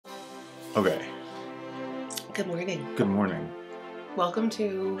Okay. Good morning. Good morning. Welcome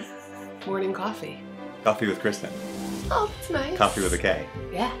to Morning Coffee. Coffee with Kristen. Oh, that's nice. Coffee with a K.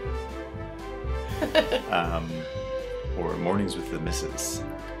 Yeah. Or Mornings with the Misses.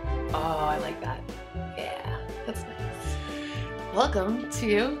 Oh, I like that. Yeah, that's nice. Welcome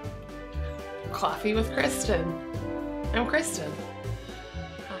to Coffee with Kristen. I'm Kristen.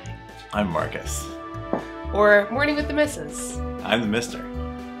 Hi. I'm Marcus. Or Morning with the Misses. I'm the Mister.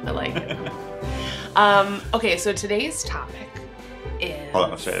 I like it. Okay, so today's topic is... Hold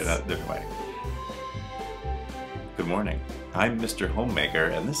on, I'll say it in a different way. Good morning. I'm Mr. Homemaker,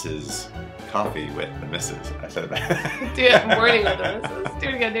 and this is Coffee with the Misses. I said that. Do it. Morning with the Misses. Do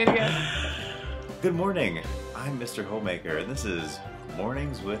it again. Good morning. I'm Mr. Homemaker, and this is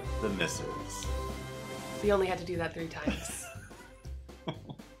Mornings with the Misses. We only had to do that 3 times.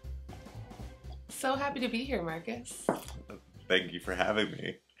 So happy to be here, Marcus. Thank you for having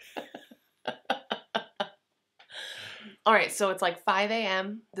me. All right, so it's like 5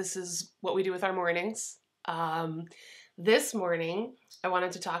 a.m. This is what we do with our mornings. This morning, I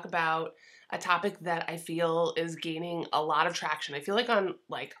wanted to talk about a topic that I feel is gaining a lot of traction. I feel like on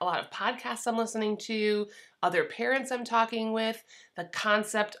a lot of podcasts I'm listening to, other parents I'm talking with, the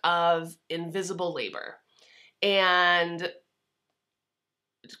concept of invisible labor. And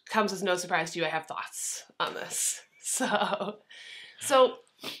it comes as no surprise to you, I have thoughts on this. So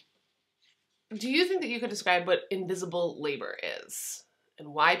do you think that you could describe what invisible labor is and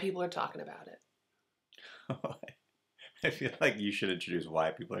why people are talking about it? I feel like you should introduce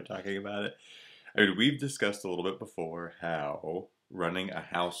why people are talking about it. I mean, we've discussed a little bit before how running a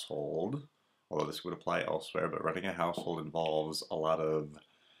household, although this would apply elsewhere, but running a household involves a lot of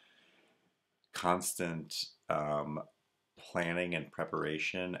constant planning and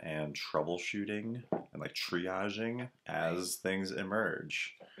preparation and troubleshooting and triaging as things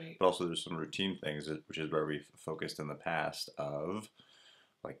emerge. Right. But also there's some routine things, which is where we've focused in the past of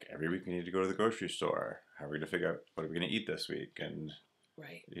every week we need to go to the grocery store. How are we going to figure out what are we going to eat this week? And,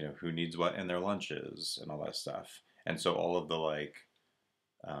 right. Who needs what in their lunches and all that stuff. And so all of the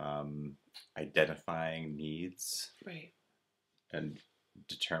identifying needs right. and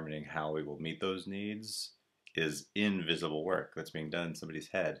determining how we will meet those needs is invisible work that's being done in somebody's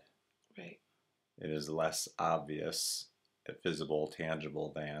head. Right. It is less obvious, visible,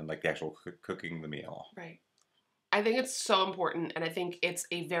 tangible than the actual cooking the meal. Right. I think it's so important, and I think it's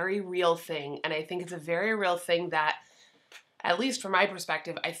a very real thing, and I think it's a very real thing that, at least from my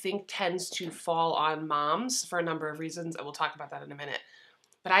perspective, I think tends to fall on moms for a number of reasons, and we'll talk about that in a minute.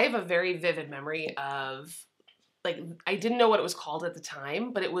 But I have a very vivid memory of, I didn't know what it was called at the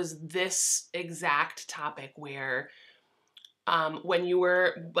time, but it was this exact topic where when you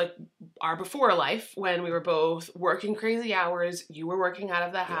were, our before life, when we were both working crazy hours, you were working out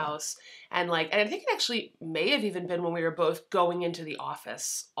of the house, and I think it actually may have even been when we were both going into the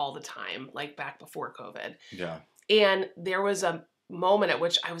office all the time, back before COVID. Yeah. And there was a moment at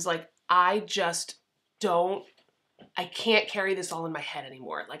which I was like, I can't carry this all in my head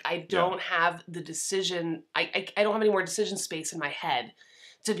anymore. I don't have the decision, I don't have any more decision space in my head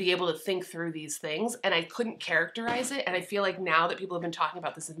to be able to think through these things, and I couldn't characterize it. And I feel like now that people have been talking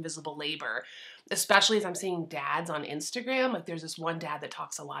about this invisible labor, especially as I'm seeing dads on Instagram, there's this one dad that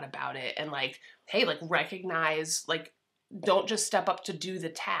talks a lot about it, and hey, recognize, don't just step up to do the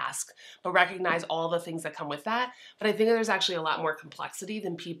task, but recognize all the things that come with that. But I think there's actually a lot more complexity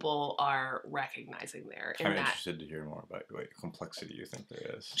than people are recognizing there. I'm interested to hear more about what complexity you think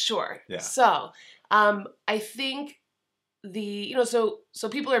there is. Sure. Yeah. So, I think so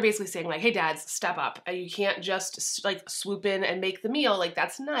people are basically saying hey, dads, step up. You can't just swoop in and make the meal.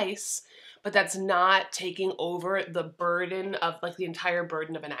 That's nice, but that's not taking over the burden of the entire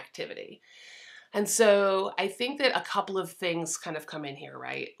burden of an activity. And so I think that a couple of things kind of come in here,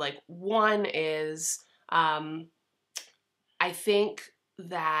 right? One is, I think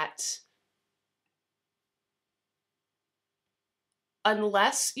that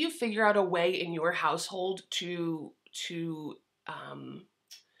unless you figure out a way in your household to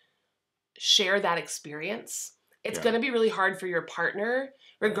share that experience, it's going to be really hard for your partner,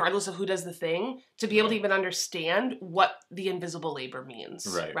 regardless of who does the thing, to be able to even understand what the invisible labor means.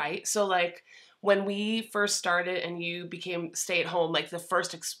 Right? So when we first started and you became stay-at-home, one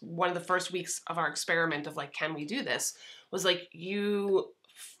of the first weeks of our experiment of can we do this, was you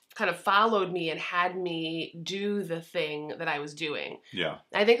kind of followed me and had me do the thing that I was doing. Yeah.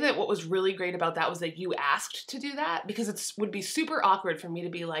 I think that what was really great about that was that you asked to do that, because it would be super awkward for me to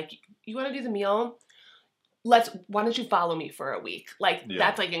be you want to do the meal? why don't you follow me for a week?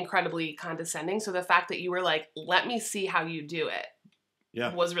 That's incredibly condescending. So the fact that you were let me see how you do it,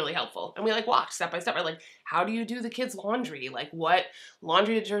 Yeah. was really helpful. And we like walked step by step. We're like, how do you do the kids' laundry? Like, what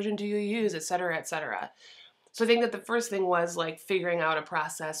laundry detergent do you use, et cetera, et cetera. So I think that the first thing was like figuring out a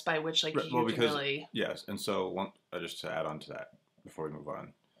process by which like you can really. Yes, and so just to add on to that before we move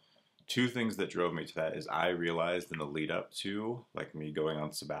on, two things that drove me to that is I realized in the lead up to like me going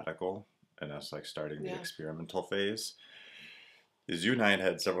on sabbatical and us like starting the experimental phase, is you and I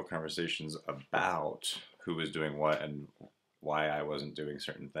had several conversations about who was doing what and why I wasn't doing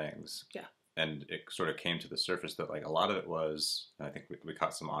certain things. Yeah. And it sort of came to the surface that like a lot of it was, and I think we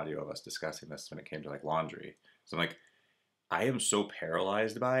caught some audio of us discussing this when it came to like laundry. So I'm like, I am so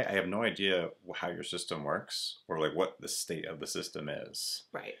paralyzed by, I have no idea how your system works or like what the state of the system is.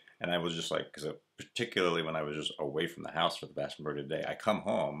 Right. And I was just like, because particularly when I was just away from the house for the vast majority of the day, I come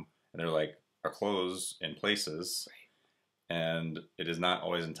home and they're like, our clothes in places. Right. And it is not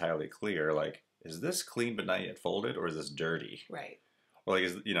always entirely clear, like, is this clean but not yet folded or is this dirty? Right. Or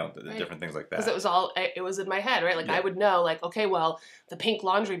like, the different things like that. Because it was in my head, right? Like I would know, like, okay, well, the pink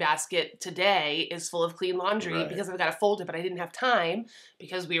laundry basket today is full of clean laundry because I've got to fold it, but I didn't have time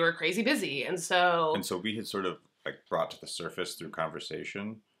because we were crazy busy. And so we had sort of like brought to the surface through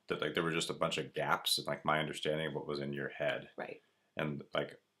conversation that like there were just a bunch of gaps in like my understanding of what was in your head. Right. And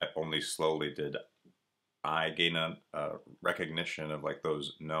like only slowly did I gain a recognition of like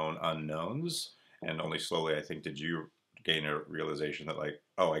those known unknowns, and only slowly I think did you gain a realization that like,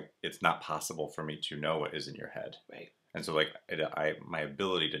 oh, it's not possible for me to know what is in your head. Right. And so like my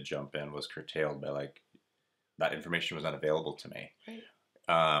ability to jump in was curtailed by like that information was not available to me. Right.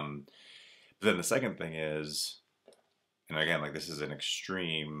 But then the second thing is, and again, like this is an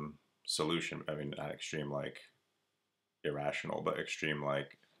extreme solution. I mean, not extreme like irrational, but extreme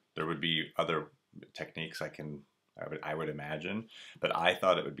like there would be other techniques I would imagine, but I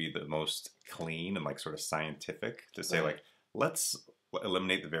thought it would be the most clean and like sort of scientific to say like, let's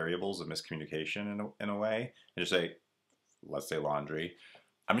eliminate the variables of miscommunication in a way and just say, let's say laundry.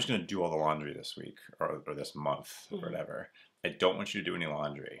 I'm just going to do all the laundry this week or this month or whatever. I don't want you to do any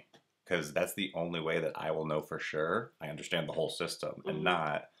laundry because that's the only way that I will know for sure I understand the whole system and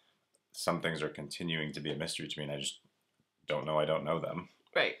not some things are continuing to be a mystery to me and I just don't know them.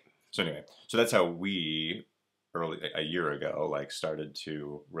 Right. So anyway, so that's how we a year ago, like started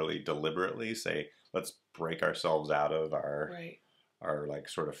to really deliberately say, let's break ourselves out of our like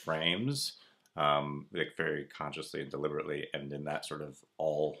sort of frames, like very consciously and deliberately, and in that sort of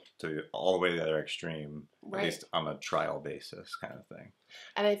all the way to the other extreme, at least on a trial basis kind of thing.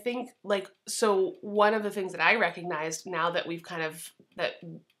 And I think like, so one of the things that I recognized now that we've kind of,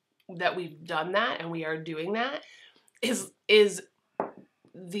 that we've done that and we are doing that is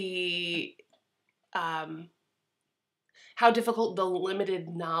the, how difficult the limited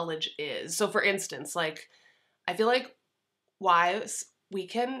knowledge is. So for instance, like, I feel like wives, we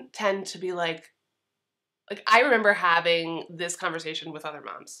can tend to be like I remember having this conversation with other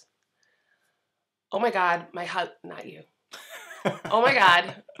moms. Oh my God, not you. Oh my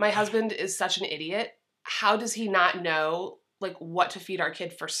God, my husband is such an idiot. How does he not know like what to feed our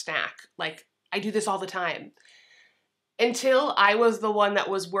kid for snack? Like I do this all the time. Until I was the one that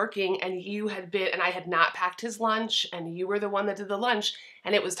was working and I had not packed his lunch and you were the one that did the lunch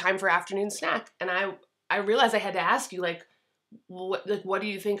and it was time for afternoon snack. And I realized I had to ask you like, what do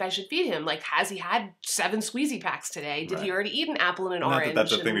you think I should feed him? Like, has he had 7 squeezy packs today? Did he already eat an apple and an orange? That's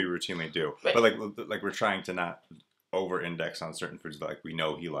the thing we routinely do. But like we're trying to not over-index on certain foods that like we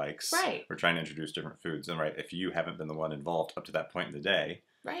know he likes. Right. We're trying to introduce different foods. And if you haven't been the one involved up to that point in the day,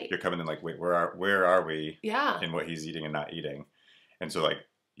 you're coming in like, wait, where are we in what he's eating and not eating? And so like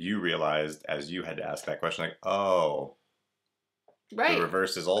you realized as you had to ask that question, like, oh, the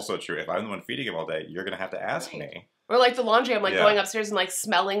reverse is also true. If I'm the one feeding him all day, you're going to have to ask me. Or like the laundry, I'm like going upstairs and like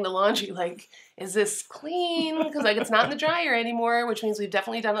smelling the laundry, like, is this clean? Because like it's not in the dryer anymore, which means we've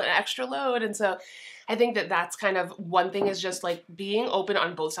definitely done an extra load. And so I think that that's kind of one thing is just like being open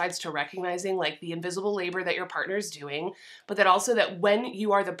on both sides to recognizing like the invisible labor that your partner is doing, but that also that when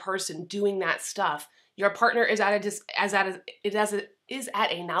you are the person doing that stuff, your partner is at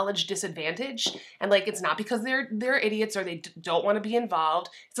a knowledge disadvantage, and like it's not because they're idiots or they don't want to be involved.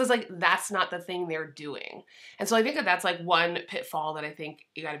 It's just like that's not the thing they're doing, and so I think that that's like one pitfall that I think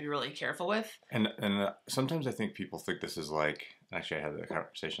you got to be really careful with. And sometimes I think people think this is like, actually I had a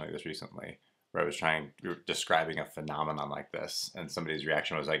conversation like this recently where we were describing a phenomenon like this, and somebody's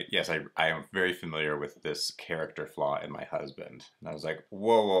reaction was like, yes, I am very familiar with this character flaw in my husband. And I was like,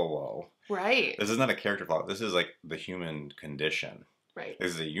 whoa. Right. This is not a character flaw. This is like the human condition. Right.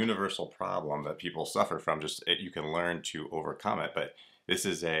 This is a universal problem that people suffer from. You can learn to overcome it, but this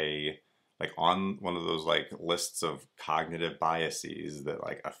is like on one of those like lists of cognitive biases that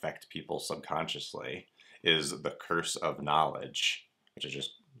like affect people subconsciously is the curse of knowledge, which I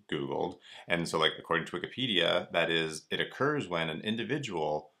just Googled. And so like according to Wikipedia, that is, it occurs when an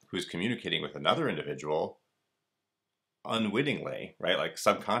individual who's communicating with another individual unwittingly, right, like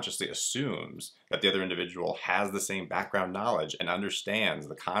subconsciously assumes that the other individual has the same background knowledge and understands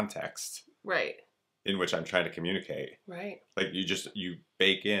the context Right. in which I'm trying to communicate. Right. Like you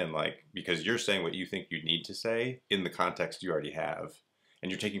bake in, like, because you're saying what you think you need to say in the context you already have, and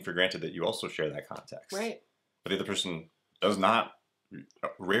you're taking for granted that you also share that context. Right. But the other person does not,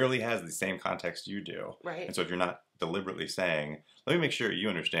 rarely has the same context you do. Right. And so if you're not deliberately saying, let me make sure you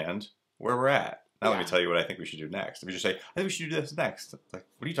understand where we're at. Now let me tell you what I think we should do next. If you just say, I think we should do this next. Like,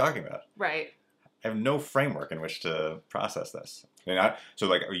 what are you talking about? Right. I have no framework in which to process this. So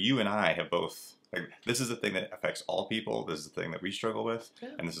like you and I have both, like, this is a thing that affects all people. This is the thing that we struggle with. Yeah.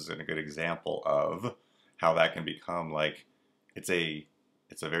 And this is a good example of how that can become like, it's a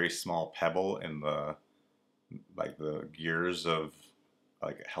very small pebble in the, like the gears of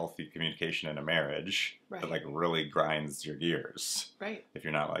like healthy communication in a marriage that like really grinds your gears. Right. If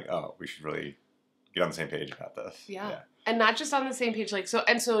you're not like, oh, we should really get on the same page about this. Yeah. And not just on the same page, like, so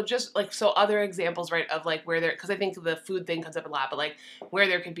just like, so other examples, right, of like where there, because I think the food thing comes up a lot, but like where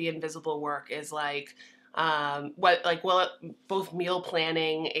there could be invisible work is like, both meal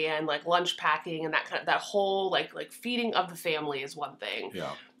planning and like lunch packing and that kind of, that whole like feeding of the family is one thing.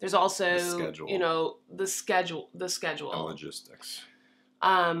 Yeah. There's also, the schedule And logistics.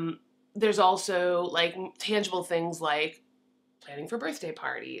 There's also like tangible things like planning for birthday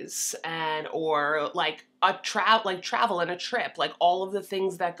parties or like travel and a trip, like all of the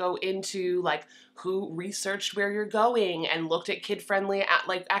things that go into like who researched where you're going and looked at kid-friendly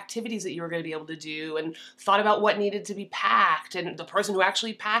like activities that you were going to be able to do and thought about what needed to be packed and the person who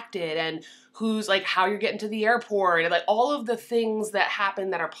actually packed it and who's like how you're getting to the airport and like all of the things that happen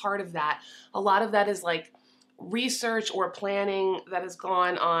that are part of that. A lot of that is like research or planning that has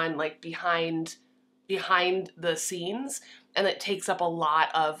gone on like behind the scenes, and it takes up a lot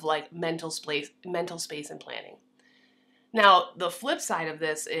of like mental space and planning. Now, the flip side of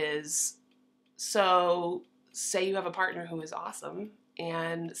this is, so say you have a partner who is awesome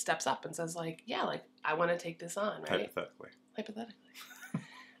and steps up and says like, yeah, like I want to take this on, right? Hypothetically.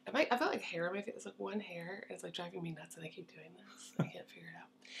 I feel like hair on my face. It's like one hair. It's like driving me nuts and I keep doing this. I can't figure it out.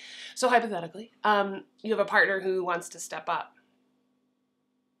 So hypothetically, you have a partner who wants to step up.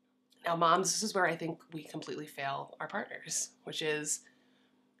 Now, moms, this is where I think we completely fail our partners, which is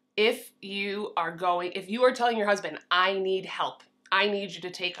if you are telling your husband, I need help, I need you to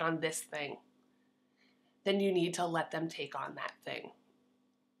take on this thing, then you need to let them take on that thing.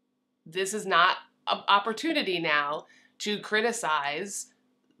 This is not an opportunity now to criticize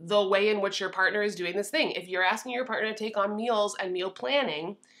the way in which your partner is doing this thing. If you're asking your partner to take on meals and meal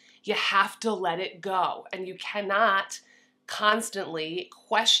planning, you have to let it go. And you cannot constantly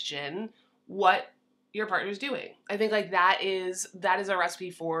question what your partner's doing. I think like that is a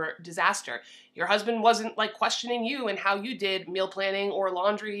recipe for disaster. Your husband wasn't like questioning you and how you did meal planning or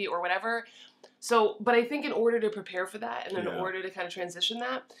laundry or whatever. So, but I think in order to prepare for that and in order to kind of transition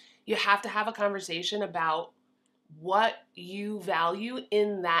that, you have to have a conversation about what you value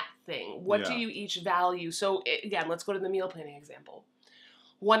in that thing. What do you each value? So again, let's go to the meal planning example.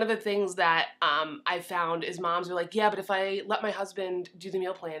 One of the things that I found is moms are like, yeah, but if I let my husband do the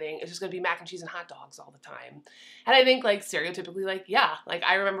meal planning, it's just going to be mac and cheese and hot dogs all the time. And I think like stereotypically, like, yeah, like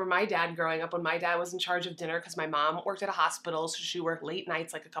I remember my dad growing up when my dad was in charge of dinner because my mom worked at a hospital. So she worked late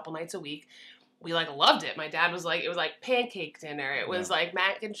nights, like a couple nights a week. We like loved it. My dad was like, it was like pancake dinner. It was like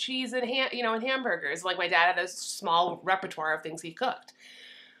mac and cheese and and hamburgers. Like my dad had a small repertoire of things he cooked.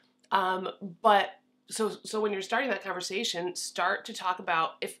 So when you're starting that conversation, start to talk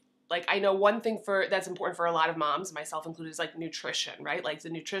about if, like, I know one thing that's important for a lot of moms, myself included, is like nutrition, right? Like the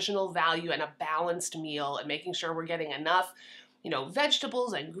nutritional value and a balanced meal and making sure we're getting enough,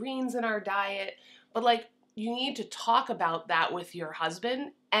 vegetables and greens in our diet. But like, you need to talk about that with your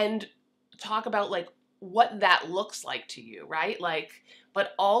husband and talk about like what that looks like to you, right? Like,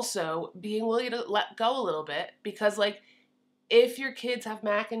 but also being willing to let go a little bit because like, if your kids have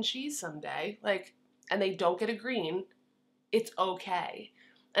mac and cheese someday, like, and they don't get a green, it's okay.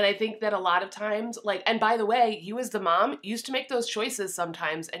 And I think that a lot of times, like, and by the way, you as the mom used to make those choices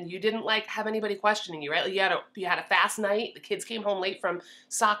sometimes and you didn't like have anybody questioning you, right? Like you had a fast night, the kids came home late from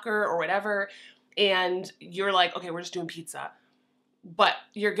soccer or whatever, and you're like, okay, we're just doing pizza. But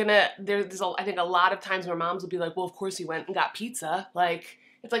I think a lot of times where moms will be like, well, of course he went and got pizza. Like,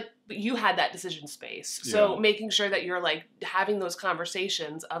 it's like, but you had that decision space. So making sure that you're like having those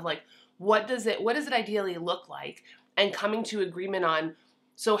conversations of like, what does it ideally look like, and coming to agreement on,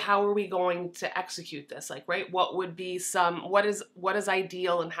 so how are we going to execute this? Like, right, what would be what is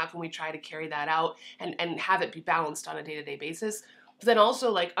ideal, and how can we try to carry that out and have it be balanced on a day-to-day basis? But then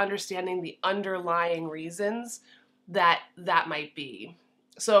also like understanding the underlying reasons that might be.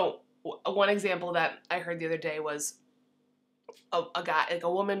 So one example that I heard the other day was a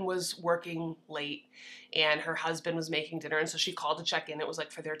woman was working late and her husband was making dinner, and so she called to check in. It was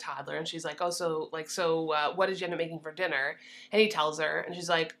like for their toddler, and she's like, so what did you end up making for dinner? And he tells her, and she's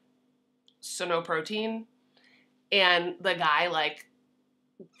like, so no protein. And the guy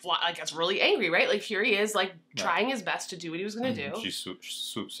gets really angry, right? Like, here he is, like, trying his best to do what he was going to do. She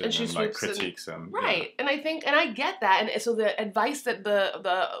swoops in and like critiques him. Right. Yeah. And I get that. And so the advice that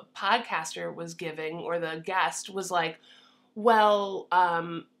the podcaster was giving, or the guest, was like, well,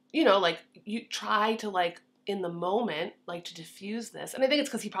 like, you try to, like, in the moment, like, to diffuse this. And I think it's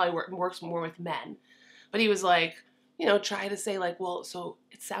because he probably works more with men. But he was like, try to say, like, well, so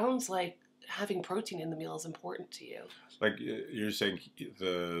it sounds like having protein in the meal is important to you. Like, you're saying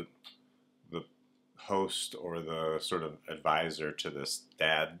the host or the sort of advisor to this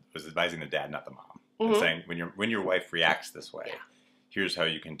dad was advising the dad, not the mom, and saying, when your wife reacts this way, here's how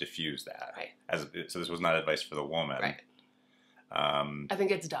you can diffuse that. Right. So this was not advice for the woman. Right. I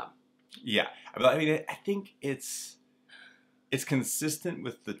think it's dumb. Yeah. I mean, I think it's consistent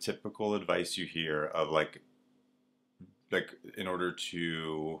with the typical advice you hear of like in order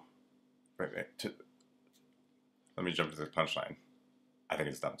to let me jump to the punchline. I think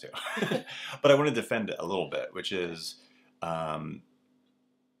it's dumb too. But I want to defend it a little bit, which is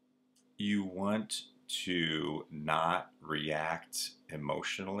you want to not react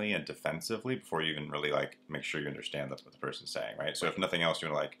emotionally and defensively before you even really like make sure you understand that's what the person's saying, right? So if nothing else, you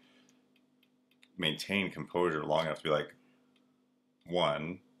want to like maintain composure long enough to be like,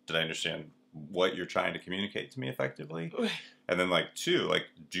 one, did I understand what you're trying to communicate to me effectively? And then like, two, like,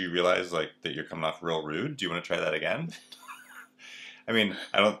 do you realize like that you're coming off real rude? Do you want to try that again? I mean,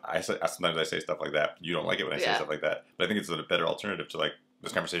 sometimes I say stuff like that. You don't like it when I say stuff like that, but I think it's a better alternative to like,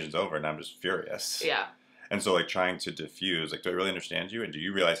 this conversation's over and I'm just furious. Yeah. And so like trying to diffuse, like, do I really understand you? And do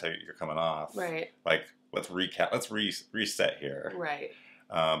you realize how you're coming off? Right. Like, let's reset here. Right.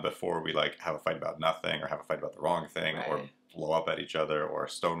 Before we like have a fight about nothing, or have a fight about the wrong thing, or blow up at each other, or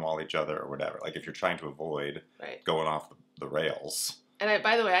stonewall each other, or whatever. Like, if you're trying to avoid going off the rails. And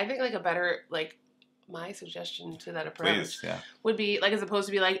by the way, I think like a better, like, my suggestion to that approach would be like, as opposed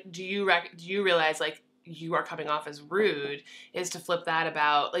to be like, do you realize like you are coming off as rude, is to flip that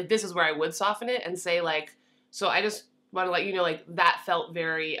about like, this is where I would soften it and say like, so I just want to let you know, like, that felt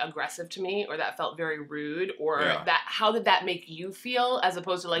very aggressive to me, or that felt very rude, or that, how did that make you feel, as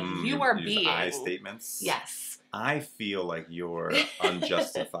opposed to like, you are being I statements. Yes. I feel like you're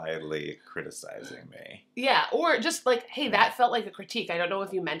unjustifiedly criticizing me. Yeah, or just like, hey, that felt like a critique. I don't know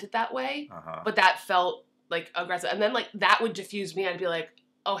if you meant it that way, but that felt like aggressive. And then like that would diffuse me. I'd be like,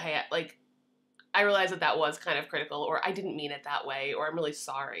 oh, hey, like, I realize that was kind of critical, or I didn't mean it that way, or I'm really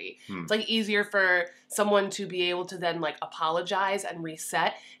sorry. It's like easier for someone to be able to then like apologize and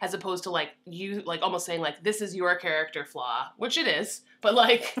reset, as opposed to like you like almost saying like, this is your character flaw, which it is, but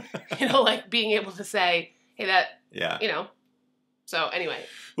like, like being able to say, hey, so anyway.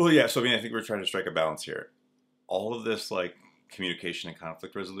 Well, yeah. So I mean, I think we're trying to strike a balance here. All of this like communication and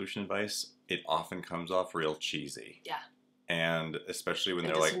conflict resolution advice, it often comes off real cheesy. Yeah. And especially when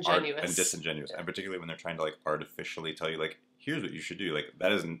they're like disingenuous, and particularly when they're trying to like artificially tell you like, here's what you should do. Like,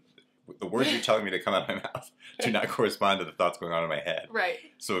 that isn't the words you're telling me to come out of my mouth do not correspond to the thoughts going on in my head. Right.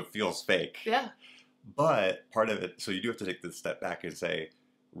 So it feels fake. Yeah. But part of it, so you do have to take this step back and say,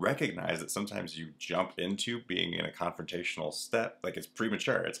 recognize that sometimes you jump into being in a confrontational step, like it's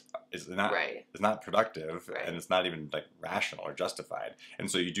premature. It's not productive, and it's not even like rational or justified. And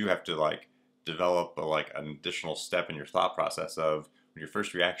so you do have to like develop an additional step in your thought process of, when your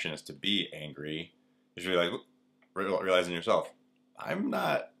first reaction is to be angry, is really like realizing yourself, I'm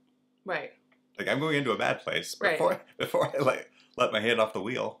not like, I'm going into a bad place before I like let my hand off the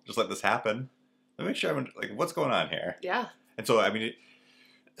wheel. Just let this happen. Let me make sure I'm like, what's going on here? Yeah. And so I mean,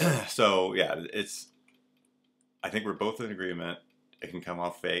 so yeah, I think we're both in agreement. It can come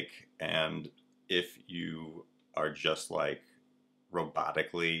off fake, and if you are just like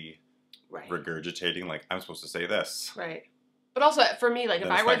robotically regurgitating, like, I'm supposed to say this. Right. But also, for me, like, if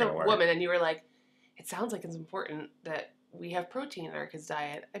I were the woman and you were like, it sounds like it's important that we have protein in our kids'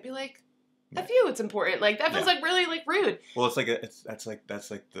 diet, I'd be like, F you, it's important. Like, that feels like really like rude. Well, it's like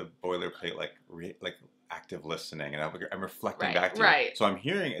that's like the boilerplate, like active listening, and I'm reflecting Right, back to right. you. So I'm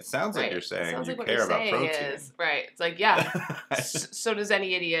hearing, it sounds like Right. you're saying Sounds you like what care you're about saying protein. is, right. It's like, yeah, so does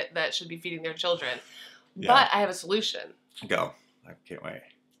any idiot that should be feeding their children. Yeah. But I have a solution. Go. I can't wait.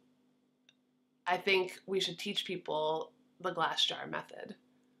 I think we should teach people the glass jar method.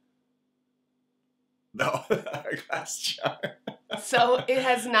 No, glass jar. So we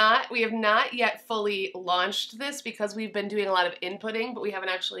have not yet fully launched this because we've been doing a lot of inputting, but we haven't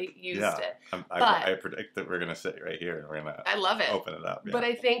actually used it. I predict that we're going to sit right here and we're going to I love it. Open it up. Yeah. But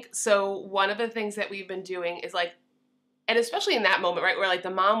I think, so one of the things that we've been doing is like, and especially in that moment, right, where like the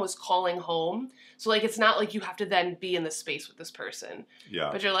mom was calling home. So like, it's not like you have to then be in the space with this person. Yeah.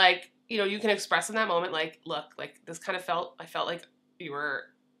 But you're like, you can express in that moment, like, look, like this kind of I felt like you were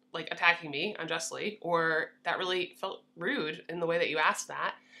like attacking me unjustly, or that really felt rude in the way that you asked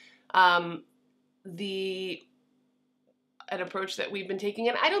that. An approach that we've been taking,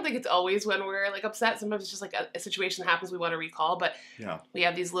 and I don't think it's always when we're like upset. Sometimes it's just like a situation that happens we want to recall, but we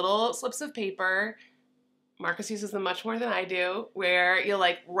have these little slips of paper. Marcus uses them much more than I do, where you'll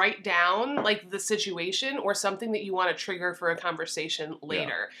like write down like the situation or something that you want to trigger for a conversation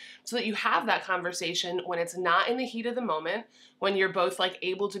later, so that you have that conversation when it's not in the heat of the moment, when you're both like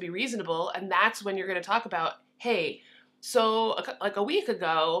able to be reasonable. And that's when you're going to talk about, hey, so like a week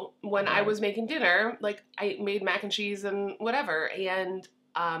ago when I was making dinner, like I made mac and cheese and whatever. And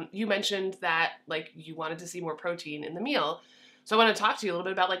you mentioned that like you wanted to see more protein in the meal. So I want to talk to you a little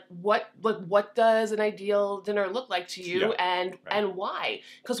bit about like what does an ideal dinner look like to you, and why?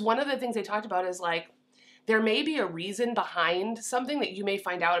 Because one of the things they talked about is like there may be a reason behind something that you may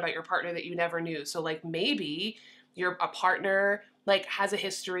find out about your partner that you never knew. So like maybe a partner like has a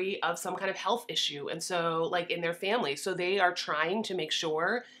history of some kind of health issue, and so like in their family, so they are trying to make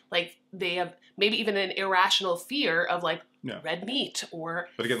sure like they have maybe even an irrational fear of like red meat or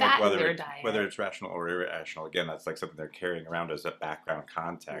fat in their diet. Whether it's rational or irrational, again, that's like something they're carrying around as a background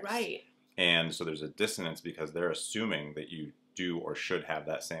context. Right. And so there's a dissonance because they're assuming that you do or should have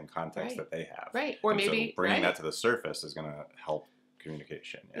that same context that they have. Right. Or maybe so bringing that to the surface is going to help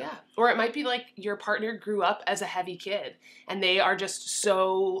communication. Yeah. Or it might be like your partner grew up as a heavy kid and they are just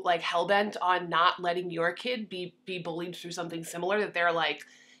so like hell-bent on not letting your kid be bullied through something similar that they're like,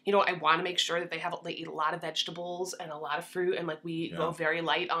 I want to make sure that they eat a lot of vegetables and a lot of fruit, and like we go very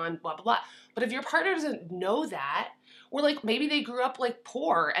light on blah, blah, blah. But if your partner doesn't know that, or like maybe they grew up like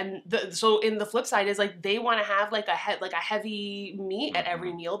poor, and so in the flip side is like they want to have like a heavy meat at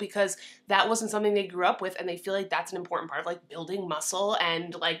every meal because that wasn't something they grew up with, and they feel like that's an important part of like building muscle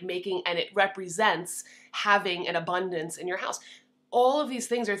and like and it represents having an abundance in your house. All of these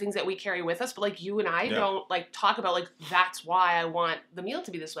things are things that we carry with us, but like you and I don't like talk about like that's why I want the meal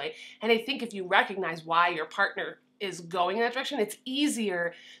to be this way. And I think if you recognize why your partner is going in that direction, it's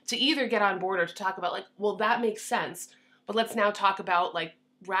easier to either get on board or to talk about like, well, that makes sense, but let's now talk about like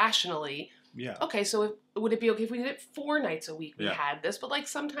rationally. Yeah. Okay, so would it be okay if we did it 4 nights a week? We had this, but like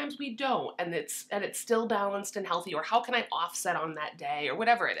sometimes we don't, and it's still balanced and healthy. Or how can I offset on that day, or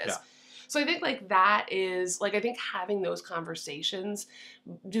whatever it is. Yeah. So I think like that is like, I think having those conversations,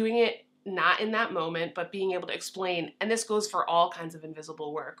 doing it not in that moment, but being able to explain, and this goes for all kinds of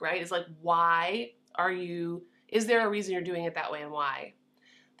invisible work, right? Is like, is there a reason you're doing it that way, and why?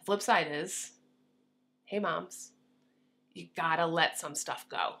 The flip side is, hey moms, you gotta let some stuff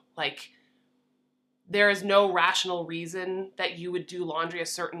go. Like there is no rational reason that you would do laundry a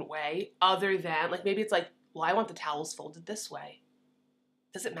certain way other than like, maybe it's like, well, I want the towels folded this way.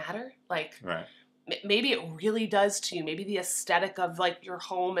 Does it matter? Like, maybe it really does to you. Maybe the aesthetic of like your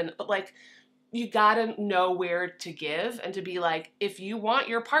home, but like you gotta know where to give, and to be like, if you want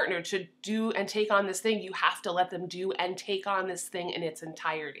your partner to do and take on this thing, you have to let them do and take on this thing in its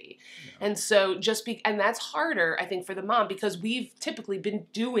entirety. Yeah. And so and that's harder, I think, for the mom, because we've typically been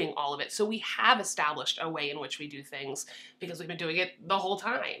doing all of it. So we have established a way in which we do things because we've been doing it the whole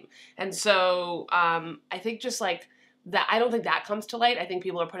time. And so I think just like, that I don't think that comes to light. I think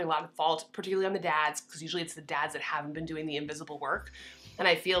people are putting a lot of fault, particularly on the dads, because usually it's the dads that haven't been doing the invisible work. And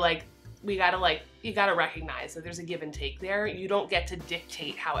I feel like you gotta recognize that there's a give and take there. You don't get to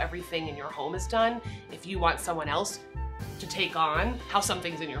dictate how everything in your home is done if you want someone else to take on how some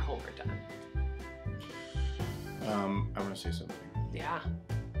things in your home are done. I want to say something. Yeah.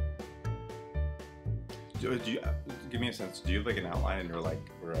 Do you give me a sense? Do you have like an outline, and we're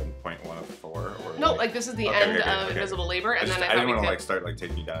on point 1 of 4? Or no, like this is the end of invisible labor, and then I didn't want to like start like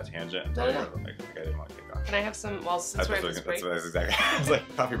taking you down a tangent. No. I didn't want to kick off. Can I have some? Well, since we're at this break. That's exactly. It's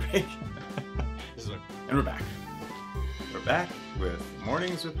like coffee break. And we're back. We're back with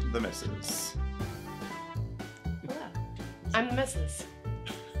Mornings with the Missus. Yeah. I'm the Missus.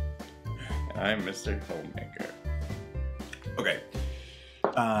 And I'm Mr. Homemaker. Okay.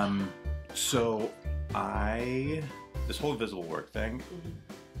 So this whole invisible work thing,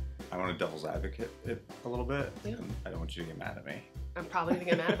 I want to devil's advocate it a little bit. Yeah. I don't want you to get mad at me. I'm probably going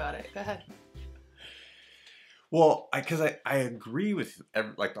to get mad about it. Go ahead. Well, because I agree with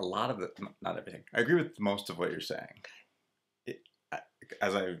a lot of not everything. I agree with most of what you're saying.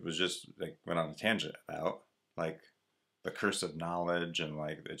 As I was just went on a tangent about the curse of knowledge and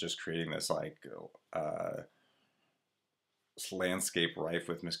it just creating this this landscape rife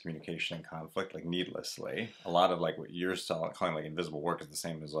with miscommunication and conflict needlessly. A lot of what you're calling invisible work is the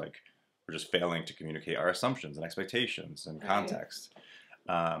same as we're just failing to communicate our assumptions and expectations and context.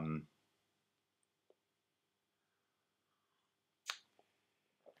 There's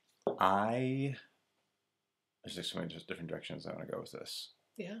so many just different directions I want to go with this.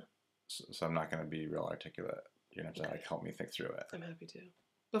 Yeah. So I'm not going to be real articulate. You're going to have to help me think through it. I'm happy to.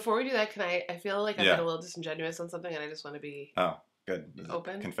 Before we do that, I feel like I've been a little disingenuous on something and I just want to be good.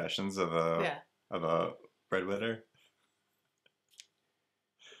 Open. Confessions of a breadwinner.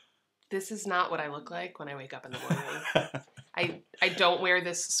 This is not what I look like when I wake up in the morning. I don't wear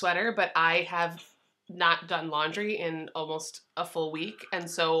this sweater, but I have not done laundry in almost a full week, and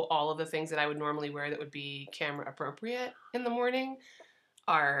so all of the things that I would normally wear that would be camera appropriate in the morning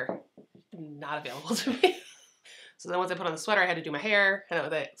are not available to me. So then once I put on the sweater, I had to do my hair, and that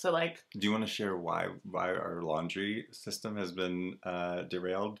was it. So do you want to share why our laundry system has been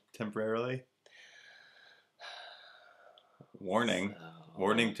derailed temporarily? Warning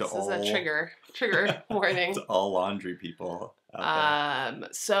to all. This is a trigger warning to all laundry people.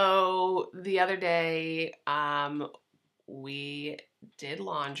 So the other day, we did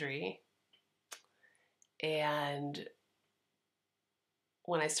laundry, and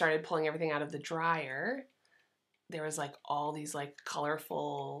when I started pulling everything out of the dryer, there was all these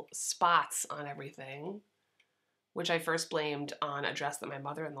colorful spots on everything, which I first blamed on a dress that my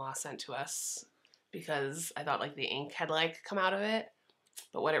mother-in-law sent to us because I thought the ink had come out of it.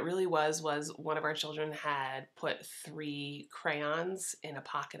 But what it really was one of our children had put 3 crayons in a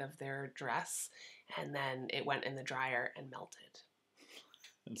pocket of their dress, and then it went in the dryer and melted.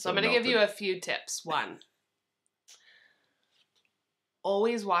 So I'm going to give you a few tips. 1,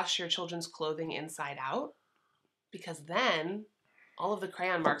 always wash your children's clothing inside out, because then all of the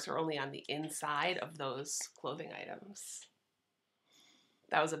crayon marks are only on the inside of those clothing items.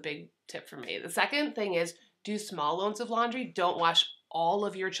 That was a big tip for me. The second thing is do small loads of laundry. Don't wash all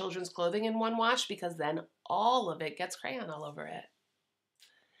of your children's clothing in one wash, because then all of it gets crayon all over it.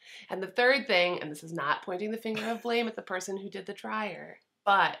 And the third thing, and this is not pointing the finger of blame at the person who did the dryer,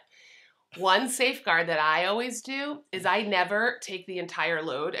 but one safeguard that I always do is I never take the entire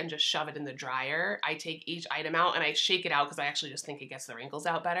load and just shove it in the dryer. I take each item out and I shake it out because I actually just think it gets the wrinkles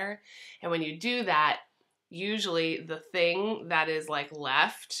out better. And when you do that, usually the thing that is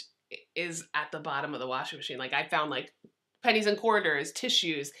left is at the bottom of the washing machine. I found pennies and quarters,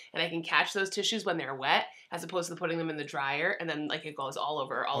 tissues, and I can catch those tissues when they're wet, as opposed to putting them in the dryer, and then it goes all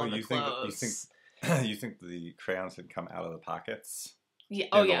over all of the clothes. You think the crayons had come out of the pockets? Yeah.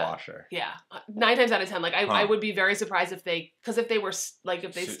 In the washer. Yeah. 9 times out of 10, I would be very surprised if they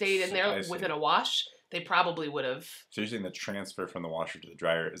stayed in there within a wash, they probably would have. So you're saying the transfer from the washer to the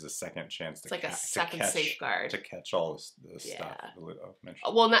dryer is a second chance to a second safeguard to catch all the stuff.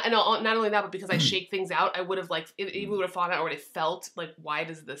 Well, not only that, but because I shake things out, I would have it even would have fallen out. I would have felt why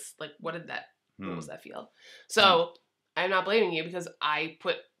does this what did that? What was that feel? So I'm not blaming you, because I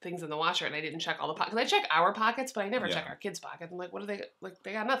put things in the washer and I didn't check all the pockets. I check our pockets, but I never check our kids' pockets. I'm what are they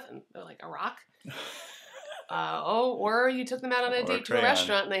they got nothing. They're a rock. Or you took them out on a date to a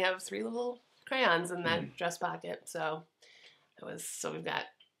restaurant and they have 3 little crayons in that dress pocket. So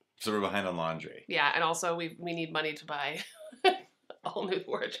we're behind on laundry. Yeah, and also we need money to buy a whole new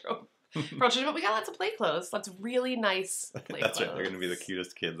wardrobe. But we got lots of play clothes. Lots of really nice play clothes. That's right. They're going to be the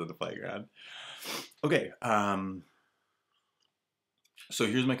cutest kids on the playground. Okay. So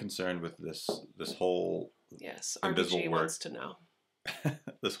here's my concern with this whole invisible RBG work wants to know.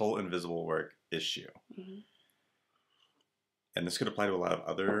 this whole invisible work issue. Mm-hmm. And this could apply to a lot of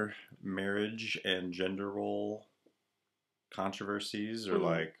other marriage and gender role controversies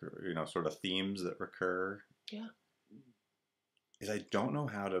or sort of themes that recur. Yeah. Is I don't know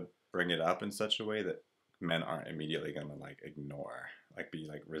how to bring it up in such a way that men aren't immediately going to ignore, be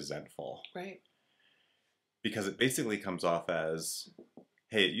resentful. Right. Because it basically comes off as,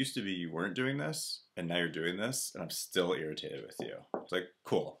 hey, it used to be you weren't doing this and now you're doing this and I'm still irritated with you. It's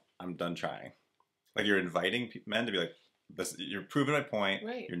cool, I'm done trying. You're inviting men to be this, you're proving my point.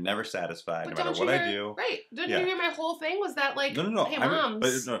 Right. You're never satisfied, no matter what I do. Right. Didn't you hear my whole thing? Was that no. Hey,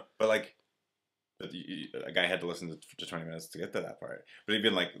 moms. But a guy had to listen to 20 minutes to get to that part. But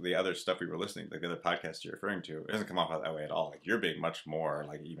even like the other stuff we were listening, like the other podcast you're referring to, it doesn't come off that way at all. Like you're being much more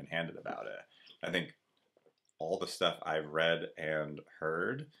like even-handed about it. I think all the stuff I've read and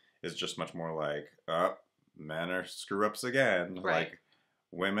heard is just much more like, men are screw-ups again. Right. Like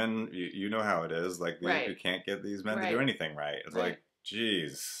women, you know how it is. Like Right. you can't get these men to do anything right. It's like,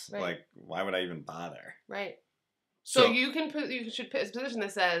 geez, like why would I even bother? Right. So you should put a position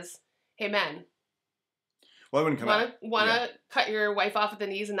that says, "Hey, men, well, I wouldn't come want to cut your wife off at the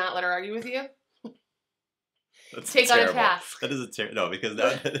knees and not let her argue with you? That's Take terrible. on a task." That is no, because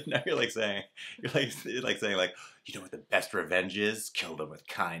now you're saying like, you know what the best revenge is? Kill them with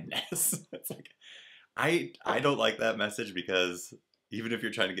kindness. It's like I don't like that message, because even if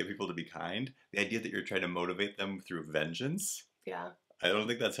you're trying to get people to be kind, the idea that you're trying to motivate them through vengeance, I don't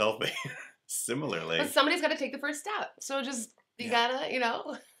think that's healthy. Similarly, but somebody's got to take the first step. So just you gotta,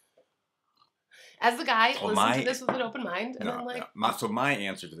 as the guy, listen to this with an open mind, and then so my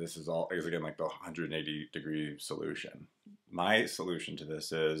answer to this is again like the 180-degree solution. My solution to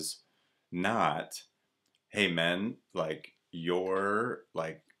this is not, hey men, like you're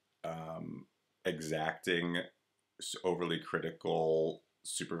like exacting, overly critical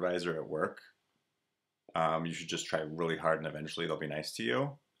supervisor at work. You should just try really hard, and eventually they'll be nice to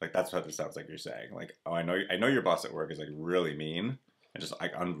you. Like that's what it sounds like you're saying. Like, oh, I know your boss at work is like really mean and just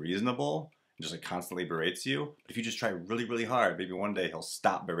like unreasonable and just like constantly berates you. But if you just try really, really hard, maybe one day he'll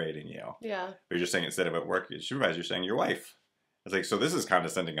stop berating you. Yeah. But you're just saying, instead of at work, your supervisor, you're saying your wife. It's like, so this is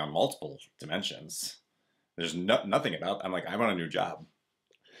condescending on multiple dimensions. There's nothing about. I'm like, I want a new job.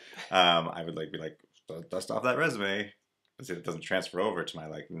 I would like be like, dust off that resume. But see, it doesn't transfer over to my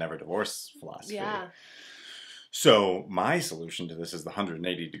like never divorce philosophy. Yeah. So my solution to this is the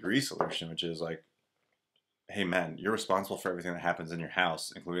 180-degree solution, which is like, hey men, you're responsible for everything that happens in your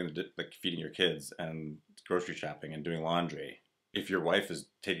house, including like feeding your kids and grocery shopping and doing laundry. If your wife is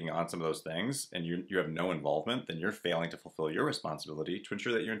taking on some of those things and you have no involvement, then you're failing to fulfill your responsibility to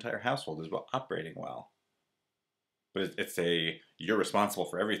ensure that your entire household is operating well. But it's you're responsible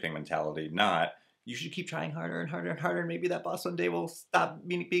for everything mentality, not you should keep trying harder and harder and harder, and maybe that boss one day will stop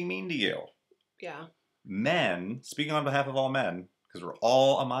being mean to you. Yeah. Men, speaking on behalf of all men, because we're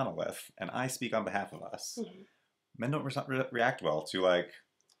all a monolith, and I speak on behalf of us, men don't react well to like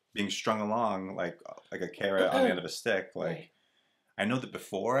being strung along like a carrot on the end of a stick. Like, I know that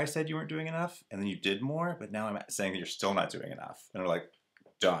before I said you weren't doing enough, and then you did more, but now I'm saying that you're still not doing enough. And we're like,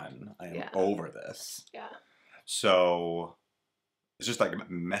 done. I am over this. Yeah. So it's just like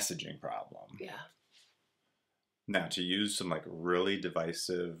a messaging problem. Yeah. Now, to use some like really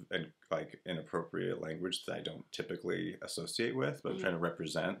divisive and like inappropriate language that I don't typically associate with, but I'm trying to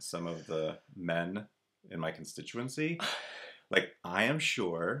represent some of the men in my constituency. Like, I am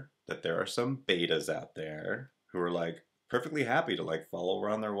sure that there are some betas out there who are like perfectly happy to like follow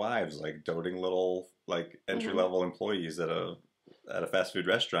around their wives, like doting little like entry-level employees at a fast food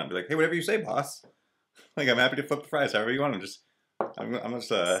restaurant, be like, hey, whatever you say, boss. Like, I'm happy to flip the fries however you want. I'm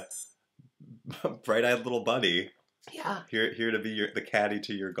just a bright-eyed little buddy. Yeah. Here to be the caddy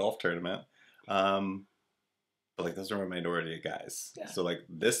to your golf tournament. But like, those are a minority of guys. Yeah. So like,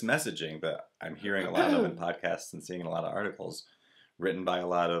 this messaging that I'm hearing a lot of in podcasts and seeing in a lot of articles written by a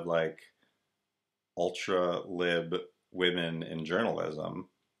lot of like ultra lib women in journalism,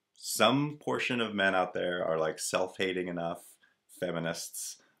 some portion of men out there are like self-hating enough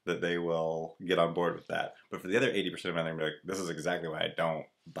feminists that they will get on board with that. But for the other 80% of men, they're like, this is exactly why I don't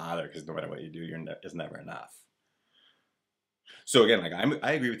bother, because no matter what you do, it's never enough. So again, like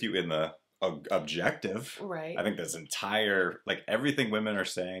I agree with you in the objective. Right. I think this entire, like everything women are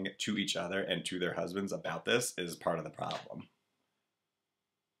saying to each other and to their husbands about this is part of the problem.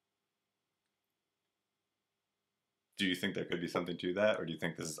 Do you think there could be something to that? Or do you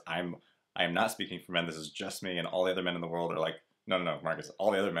think this is, I am not speaking for men, this is just me, and all the other men in the world are like, no, Marcus,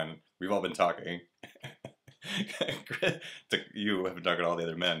 all the other men, we've all been talking. You have been talking to all the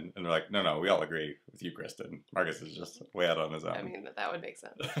other men, and they're like, no, we all agree with you, Kristen. Marcus is just way out on his own. I mean, that would make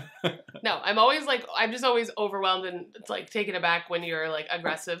sense. No, I'm just always overwhelmed and it's like taken aback when your like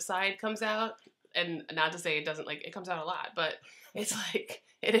aggressive side comes out. And not to say it doesn't, like, it comes out a lot, but it's like,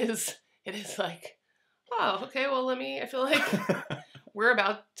 it is like, oh, okay, well, I feel like we're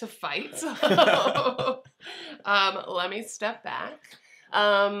about to fight. So, let me step back.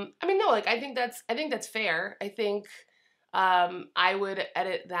 I mean, no, like, I think that's fair. I think, I would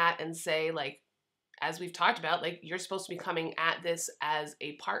edit that and say, like, as we've talked about, like, you're supposed to be coming at this as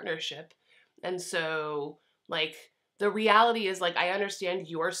a partnership. And so, like, the reality is, like, I understand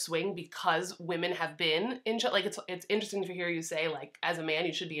your swing because women have been in charge. Like, it's interesting to hear you say, like, as a man,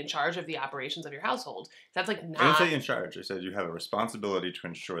 you should be in charge of the operations of your household. That's, like, I didn't not... say in charge. I said you have a responsibility to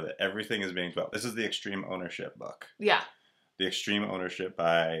ensure that everything is being developed. This is the Extreme Ownership book. Yeah. The Extreme Ownership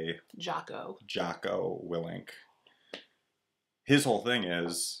by Jocko Willink. His whole thing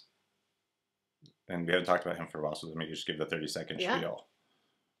is, and we haven't talked about him for a while, so let me just give the 30-second spiel.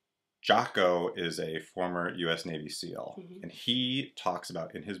 Jocko is a former U.S. Navy SEAL, and he talks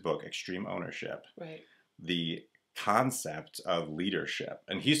about, in his book, Extreme Ownership, the concept of leadership.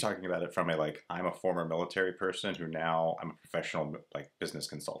 And he's talking about it from a, like, I'm a former military person who now I'm a professional, like, business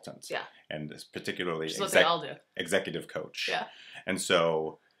consultant. Yeah. And particularly executive coach. Yeah. And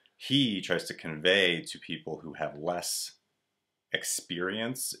so he tries to convey to people who have less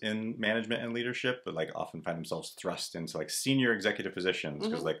experience in management and leadership, but, like, often find themselves thrust into, like, senior executive positions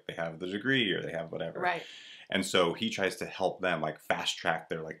because like they have the degree or they have whatever. Right. And so he tries to help them, like, fast track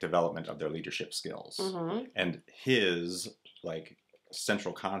their, like, development of their leadership skills. And his, like,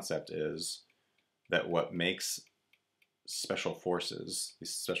 central concept is that what makes special forces, the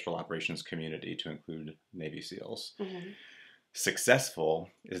special operations community, to include Navy SEALs, successful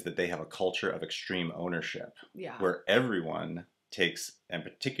is that they have a culture of extreme ownership, where everyone takes, and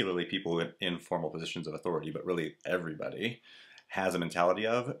particularly people in informal positions of authority, but really everybody, has a mentality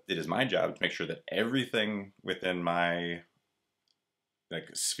of, it is my job to make sure that everything within my, like,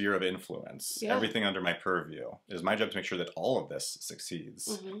 sphere of influence, everything under my purview, it is my job to make sure that all of this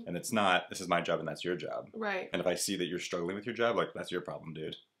succeeds. And it's not, this is my job and that's your job. Right. And if I see that you're struggling with your job, like, that's your problem,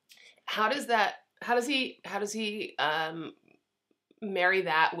 dude. How does he marry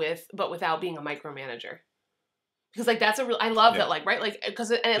that with, but without being a micromanager? Because, like, that's a real, I love that, like, right? Like,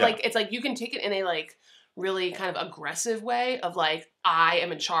 because like, it's like, you can take it in a, like, really kind of aggressive way of, like, I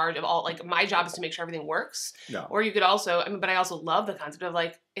am in charge of all, like, my job is to make sure everything works. No. Or you could also, I mean, but I also love the concept of,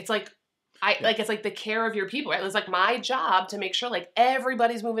 like, it's like, like, it's like the care of your people, right? It's like my job to make sure, like,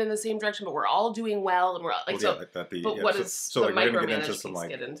 everybody's moving in the same direction, but we're all doing well, and we're like, what is the micromanagement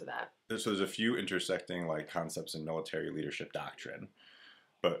get into that? So there's a few intersecting, like, concepts in military leadership doctrine,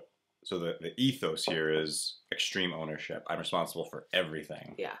 but so the ethos here is extreme ownership. I'm responsible for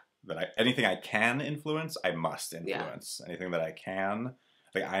everything. Yeah. Anything I can influence, I must influence. Yeah. Anything that I can,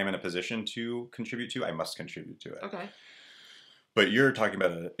 like, I am in a position to contribute to, I must contribute to it. Okay. But you're talking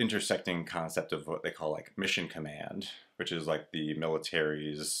about an intersecting concept of what they call, like, mission command, which is, like, the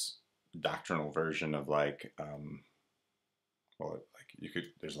military's doctrinal version of, like,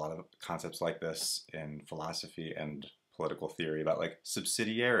 there's a lot of concepts like this in philosophy and political theory about, like,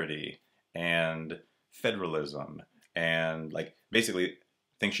 subsidiarity and federalism and, like, basically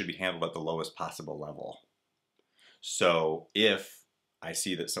things should be handled at the lowest possible level. So if I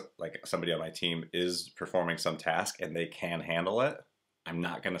see that somebody on my team is performing some task and they can handle it, I'm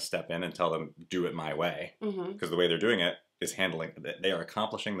not going to step in and tell them, do it my way. Because the way they're doing it is they are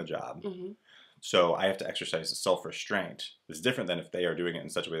accomplishing the job. So I have to exercise self-restraint. It's different than if they are doing it in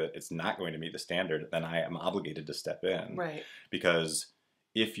such a way that it's not going to meet the standard, then I am obligated to step in. Right. Because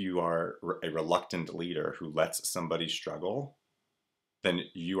if you are a reluctant leader who lets somebody struggle, then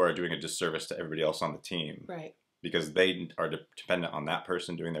you are doing a disservice to everybody else on the team. Right. Because they are dependent on that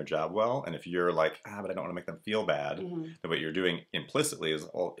person doing their job well. And if you're like, but I don't want to make them feel bad, then what you're doing implicitly is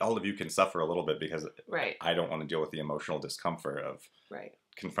all of you can suffer a little bit because I don't want to deal with the emotional discomfort of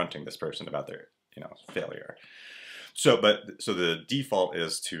confronting this person about their, failure. So the default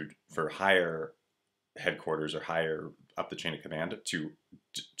is for higher headquarters or higher up the chain of command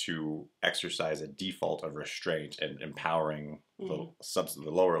to exercise a default of restraint and empowering the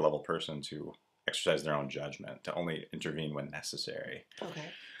lower level person to exercise their own judgment, to only intervene when necessary.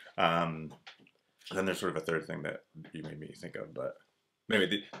 Okay. Then there's sort of a third thing that you made me think of, but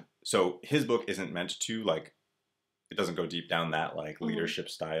maybe so his book isn't meant to, like, it doesn't go deep down that, like, leadership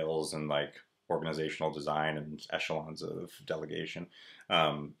styles and, like, organizational design and echelons of delegation.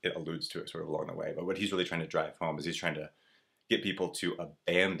 It alludes to it sort of along the way, but what he's really trying to drive home is he's trying to get people to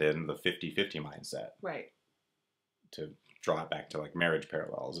abandon the 50-50 mindset. Right. To draw it back to, like, marriage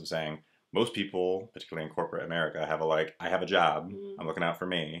parallels of saying, most people, particularly in corporate America, have I have a job, I'm looking out for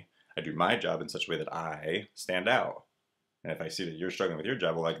me, I do my job in such a way that I stand out. And if I see that you're struggling with your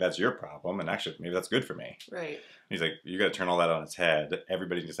job, well, like, that's your problem, and actually, maybe that's good for me. Right. And he's like, you got to turn all that on its head.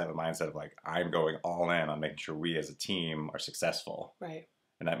 Everybody just have a mindset of, like, I'm going all in on making sure we as a team are successful. Right.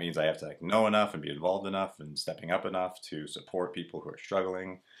 And that means I have to, like, know enough and be involved enough and stepping up enough to support people who are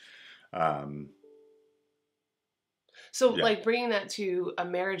struggling. Like, bringing that to a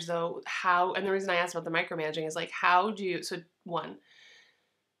marriage, though, and the reason I asked about the micromanaging is, like, one,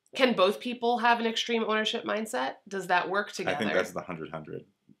 can both people have an extreme ownership mindset? Does that work together? I think that's the 100-100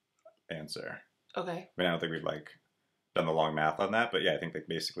 answer. Okay. I mean, I don't think we've like done the long math on that, but yeah, I think that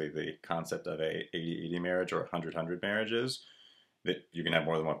basically the concept of a 80-80 marriage or 100-100 marriage is that you can have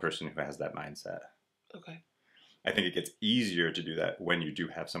more than one person who has that mindset. Okay. I think it gets easier to do that when you do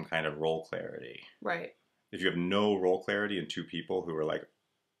have some kind of role clarity. Right. If you have no role clarity and two people who are like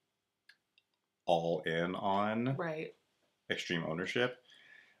all in on right. extreme ownership,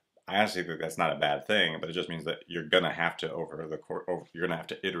 I honestly think that's not a bad thing, but it just means that you're gonna have to you're gonna have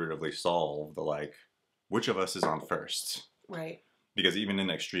to iteratively solve the like, which of us is on first? Right. Because even in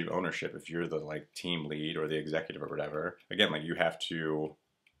extreme ownership, if you're the like team lead or the executive or whatever, again, like you have to.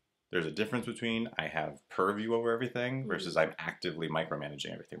 There's a difference between I have purview over everything versus I'm actively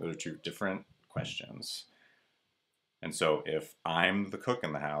micromanaging everything. Those are two different questions. And so if I'm the cook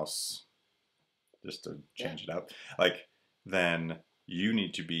in the house, just to change it up, like then you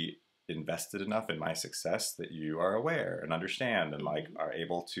need to be invested enough in my success that you are aware and understand and like are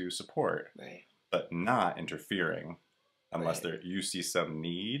able to support, right. but not interfering unless you see some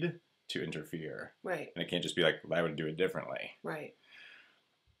need to interfere. Right. And it can't just be like, I would do it differently. Right.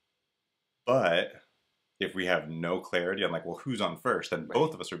 But if we have no clarity on like, well, who's on first, then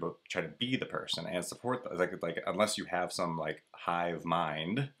both of us are both trying to be the person and support the, like unless you have some like hive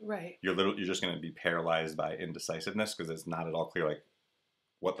mind, right, you're just going to be paralyzed by indecisiveness because it's not at all clear like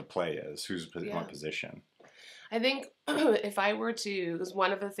what the play is, who's in what position. I think if I were to, because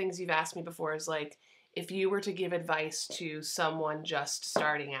one of the things you've asked me before is like, if you were to give advice to someone just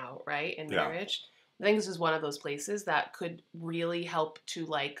starting out, right, in marriage, I think this is one of those places that could really help to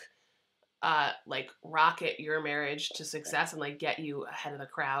like rocket your marriage to success and like get you ahead of the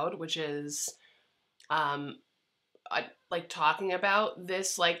crowd, which is like talking about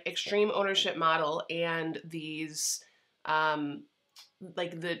this like extreme ownership model and these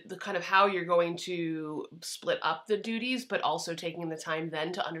like the kind of how you're going to split up the duties, but also taking the time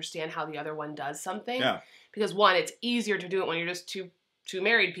then to understand how the other one does something. Yeah. Because one, it's easier to do it when you're just two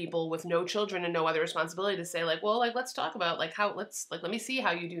married people with no children and no other responsibility to say like, well, like let's talk about like how let me see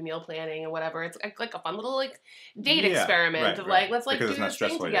how you do meal planning and whatever. It's like a fun little like date experiment of like let's like do this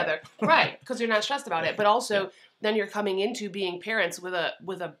thing together, right? Because you're not stressed about it, but also then you're coming into being parents with a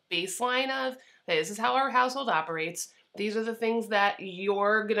baseline of hey, this is how our household operates. These are the things that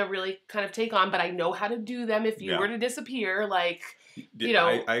you're gonna really kind of take on, but I know how to do them if you were to disappear, like. You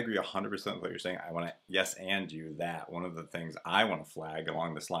know, I agree 100% with what you're saying. I want to yes and you that. One of the things I want to flag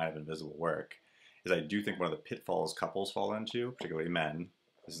along this line of invisible work is I do think one of the pitfalls couples fall into, particularly men,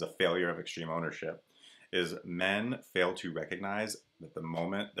 this is a failure of extreme ownership, is men fail to recognize that the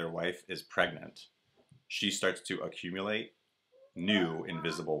moment their wife is pregnant, she starts to accumulate new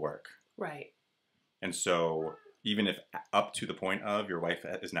invisible work. Right. And so even if up to the point of your wife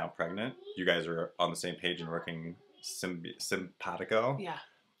is now pregnant, you guys are on the same page and working simpatico. Yeah.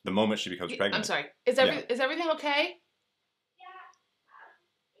 The moment she becomes pregnant. I'm sorry. Is everything okay?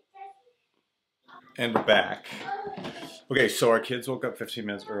 And we're back. Okay, so our kids woke up 15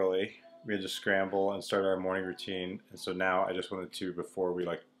 minutes early. We had to scramble and start our morning routine. And so now I just wanted to, before we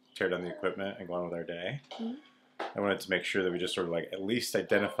like tear down the equipment and go on with our day, I wanted to make sure that we just sort of like at least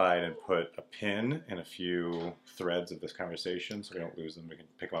identified and put a pin in a few threads of this conversation so we don't lose them. We can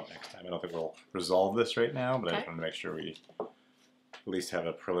pick them up next time. I don't think we'll resolve this right now, but I just wanted to make sure we at least have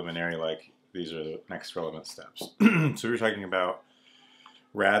a preliminary, like, these are the next relevant steps. So we were talking about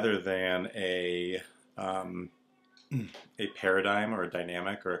rather than a paradigm or a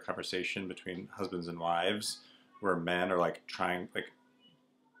dynamic or a conversation between husbands and wives where men are like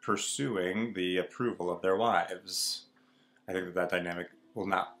pursuing the approval of their wives. I think that dynamic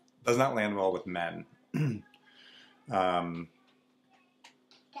does not land well with men.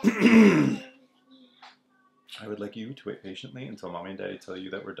 I would like you to wait patiently until mommy and daddy tell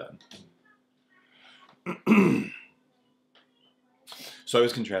you that we're done. So I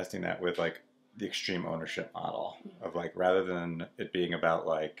was contrasting that with like the extreme ownership model of like, rather than it being about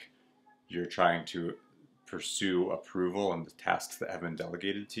like you're trying to pursue approval and the tasks that have been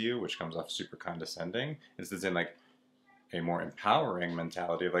delegated to you, which comes off super condescending, it's in like a more empowering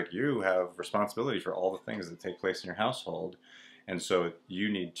mentality of like you have responsibility for all the things that take place in your household, and so you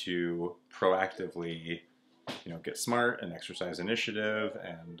need to proactively, get smart and exercise initiative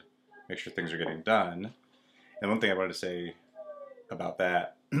and make sure things are getting done. And one thing I wanted to say about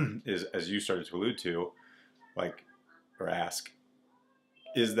that is, as you started to allude to, like, or ask,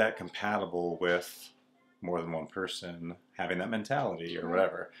 is that compatible with more than one person having that mentality or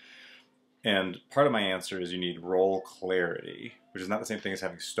whatever? And part of my answer is you need role clarity, which is not the same thing as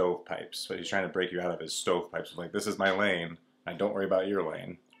having stovepipes. What he's trying to break you out of is stovepipes. Like, this is my lane, and don't worry about your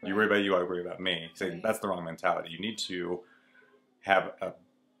lane. You worry about you, I worry about me. Right. That's the wrong mentality. You need to have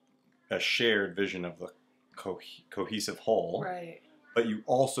a shared vision of the cohesive whole. Right. But you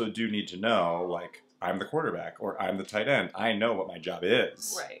also do need to know, like, I'm the quarterback or I'm the tight end. I know what my job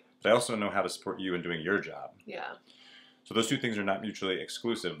is. Right. But I also know how to support you in doing your job. Yeah. So those two things are not mutually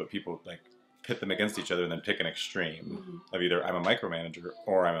exclusive, but people like pit them against each other and then pick an extreme of either I'm a micromanager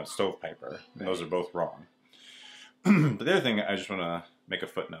or I'm a stovepiper. And those are both wrong. But the other thing I just want to make a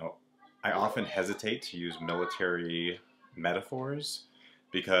footnote. I often hesitate to use military metaphors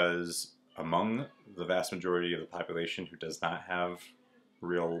because among the vast majority of the population who does not have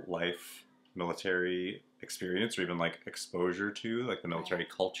real life military experience or even like exposure to like the military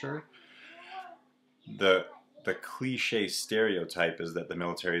culture, the cliche stereotype is that the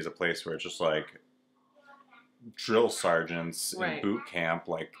military is a place where it's just like drill sergeants in boot camp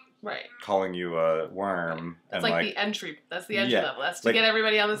like calling you a worm. That's and like the entry. That's the entry level. That's to get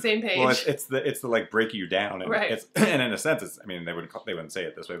everybody on the same page. Well, it's the like break you down, and and in a sense, it's. I mean, they wouldn't say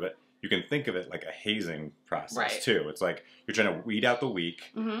it this way, but you can think of it like a hazing process too. It's like you're trying to weed out the weak.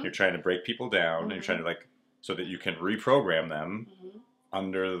 You're trying to break people down, and you're trying to like so that you can reprogram them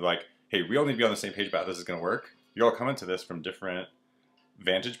under like, hey, we all need to be on the same page about how this is going to work. You're all coming to this from different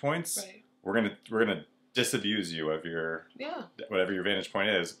vantage points. Right. We're gonna disabuse you of your whatever your vantage point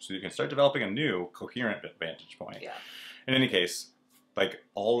is, so you can start developing a new coherent vantage point. Yeah. In any case, like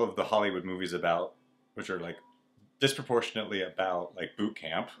all of the Hollywood movies about, which are like disproportionately about like boot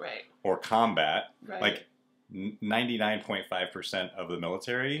camp or combat, like 99.5% of the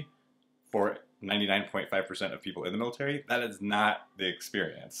military for 99.5% of people in the military, that is not the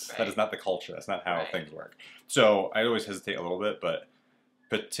experience. That is not the culture. That's not how things work. So I always hesitate a little bit, but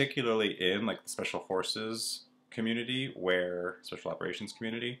particularly in like the special forces community, special operations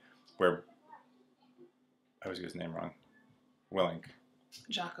community, where I always get his name wrong,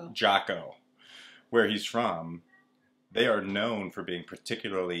 Jocko, where he's from, they are known for being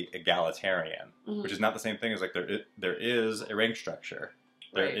particularly egalitarian, which is not the same thing as like there is a rank structure,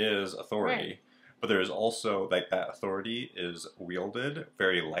 there is authority, but there is also like that authority is wielded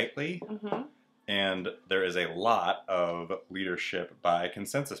very lightly. And there is a lot of leadership by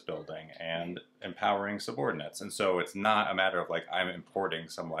consensus building and empowering subordinates. And so it's not a matter of like I'm importing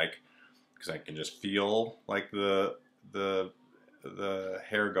some like, because I can just feel like the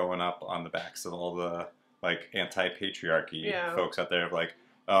hair going up on the backs of all the like anti-patriarchy folks out there of like,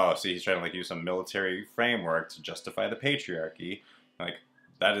 oh, see, he's trying to like use some military framework to justify the patriarchy. Like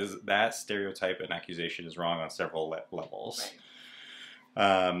that stereotype and accusation is wrong on several levels.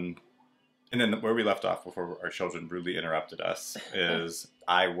 And then where we left off before our children rudely interrupted us is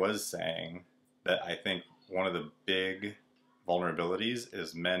I was saying that I think one of the big vulnerabilities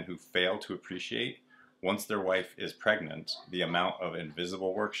is men who fail to appreciate, once their wife is pregnant, the amount of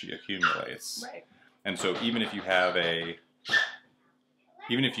invisible work she accumulates. And so even if you have the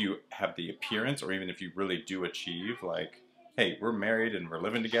appearance, or even if you really do achieve like, hey, we're married and we're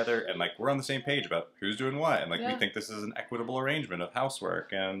living together and like we're on the same page about who's doing what, and like we think this is an equitable arrangement of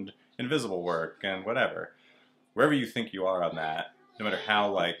housework and invisible work and whatever. Wherever you think you are on that, no matter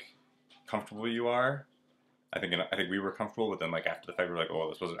how like comfortable you are, I think we were comfortable, but then like after the fact we were like, oh,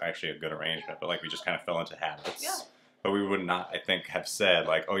 this wasn't actually a good arrangement, but like we just kind of fell into habits. But we would not, I think, have said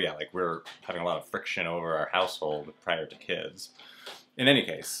like, oh yeah, like we're having a lot of friction over our household prior to kids. In any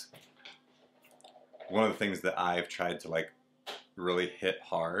case, one of the things that I've tried to like really hit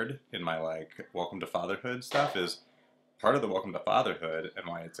hard in my like welcome to fatherhood stuff is part of the welcome to fatherhood, and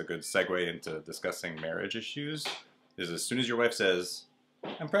why it's a good segue into discussing marriage issues, is as soon as your wife says,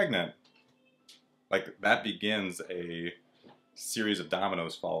 I'm pregnant, like that begins a series of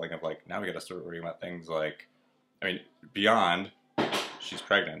dominoes falling of like, now we got to start worrying about things like, I mean, beyond she's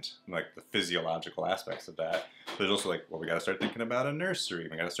pregnant, like the physiological aspects of that. There's also like, well, we got to start thinking about a nursery.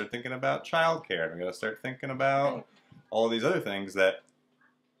 We got to start thinking about childcare. And we got to start thinking about all these other things that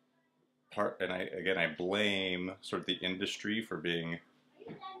and I blame sort of the industry for being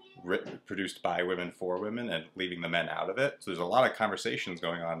produced by women for women and leaving the men out of it. So there's a lot of conversations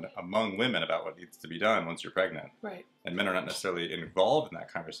going on among women about what needs to be done once you're pregnant. And men are not necessarily involved in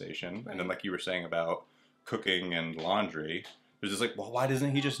that conversation. And then like you were saying about cooking and laundry, there's just like, well, why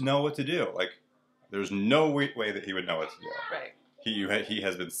doesn't he just know what to do? Like, there's no way that he would know what to do. He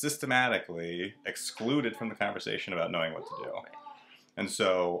has been systematically excluded from the conversation about knowing what to do. And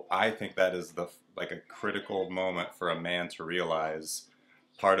so I think that is like a critical moment for a man to realize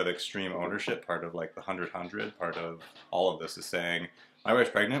part of extreme ownership, part of like the 100-100, part of all of this is saying, my wife's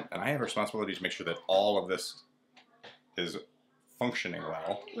pregnant and I have a responsibility to make sure that all of this is functioning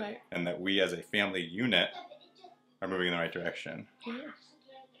well, and that we as a family unit are moving in the right direction.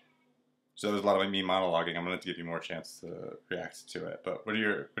 So there's a lot of me monologuing. I'm going to give you more chance to react to it. But what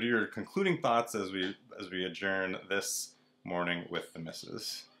are your concluding thoughts as we adjourn this morning with the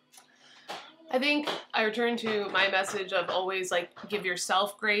missus? I think I return to my message of always like give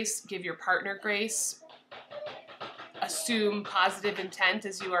yourself grace, give your partner grace, assume positive intent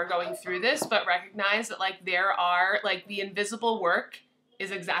as you are going through this, but recognize that like there are like the invisible work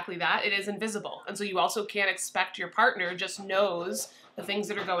is exactly that. It is invisible. And so you also can't expect your partner just knows the things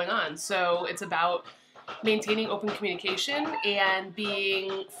that are going on. So it's about maintaining open communication and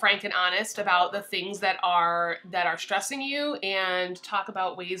being frank and honest about the things that are stressing you, and talk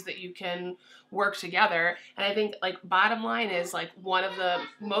about ways that you can work together. And I think like bottom line is like one of the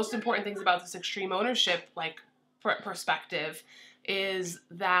most important things about this extreme ownership like perspective is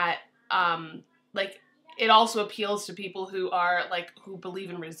that like it also appeals to people who are like who believe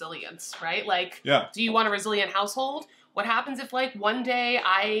in resilience, right? Like, do you want a resilient household? What happens if like one day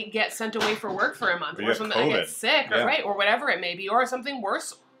I get sent away for work for a month, or something, I get sick, or right, or whatever it may be, or something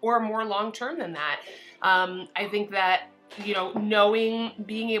worse or more long term than that? I think that, you know,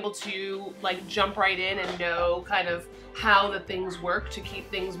 being able to like jump right in and know kind of how the things work to keep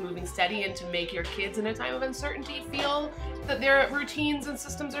things moving steady and to make your kids in a time of uncertainty feel that their routines and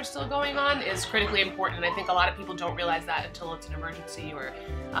systems are still going on is critically important. And I think a lot of people don't realize that until it's an emergency or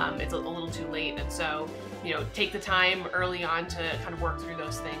it's a little too late. And so, you know, take the time early on to kind of work through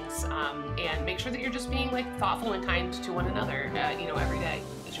those things and make sure that you're just being like thoughtful and kind to one another, you know, every day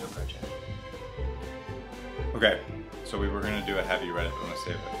as you approach it. Okay. So we were going to do a heavy Reddit, but I'm going to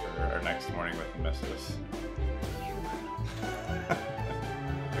save it for our next morning with the missus. Okay.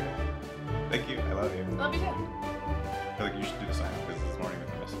 Thank you. I love you. Love you too. I feel like you should do the sign off because it's morning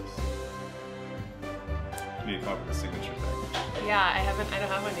with the missus. You need to come up with a signature thing. Yeah, I don't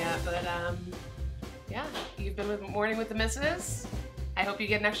have one yet, but yeah, you've been with Morning with the Missus. I hope you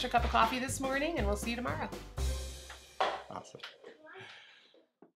get an extra cup of coffee this morning, and we'll see you tomorrow. Awesome.